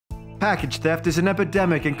Package theft is an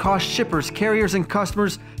epidemic and costs shippers, carriers, and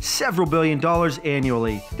customers several $billion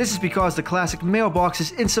annually. This is because the classic mailbox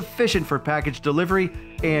is insufficient for package delivery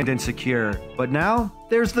and insecure. But now,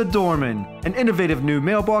 there's the Dorman, an innovative new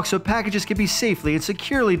mailbox so packages can be safely and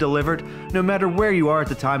securely delivered no matter where you are at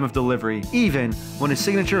the time of delivery, even when a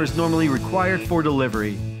signature is normally required for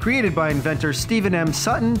delivery. Created by inventors Stephen M.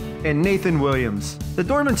 Sutton and Nathan Williams, the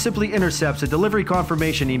Dorman simply intercepts a delivery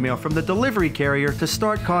confirmation email from the delivery carrier to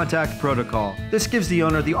start contact protocol. This gives the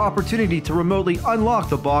owner the opportunity to remotely unlock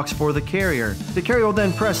the box for the carrier. The carrier will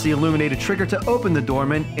then press the illuminated trigger to open the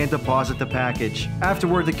Dorman and deposit the package.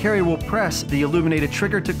 Afterward, the carrier will press the illuminated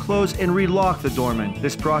trigger to close and relock the Dorman.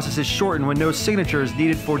 This process is shortened when no signature is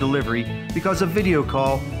needed for delivery because a video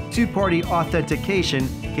call, two-party authentication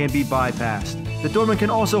can be bypassed. The Dorman can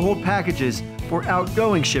also hold packages for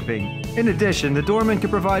outgoing shipping. In addition, the Dorman can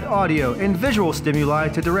provide audio and visual stimuli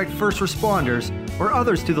to direct first responders or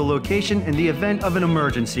others to the location in the event of an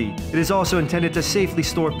emergency. It is also intended to safely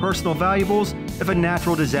store personal valuables if a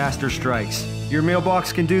natural disaster strikes. Your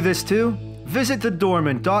mailbox can do this too? Visit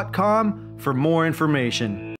thedorman.com for more information.